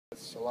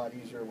a lot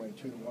easier to win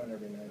 2-1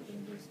 every night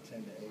than it is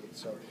 10-8.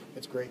 So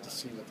it's great to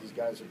see what these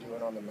guys are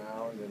doing on the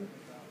mound, and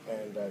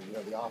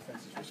the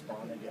offense is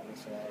responding, getting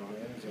us a lot of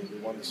wins, and we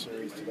won the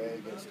series today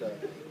against a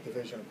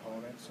division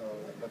opponent. So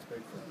that's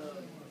great for us.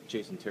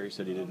 Jason, Terry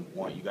said he didn't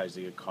want you guys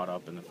to get caught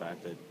up in the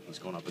fact that he's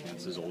going up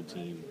against his old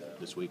team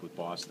this week with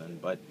Boston,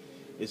 but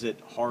is it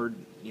hard?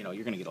 You're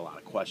going to get a lot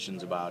of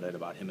questions about it,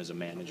 about him as a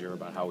manager,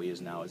 about how he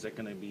is now. Is that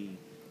going to be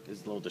a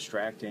little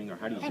distracting, or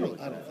how do you deal with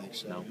that? I don't think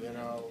so.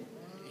 No?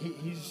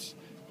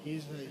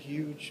 He's a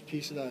huge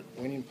piece of that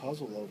winning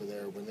puzzle over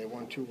there when they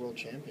won 2 world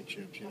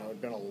championships.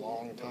 It'd been a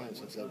long time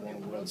since they'd won a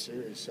World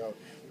Series. So,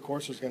 of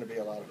course, there's going to be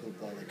a lot of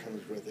hoopla that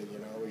comes with it.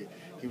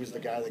 He was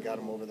the guy that got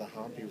him over the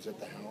hump. He was at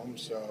the helm.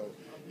 So,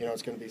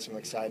 it's going to be some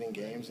exciting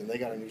games. And they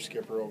got a new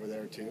skipper over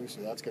there, too.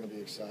 So that's going to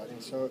be exciting.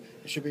 So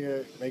it should be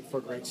make for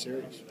a great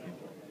series.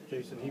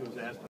 Jason, he was asked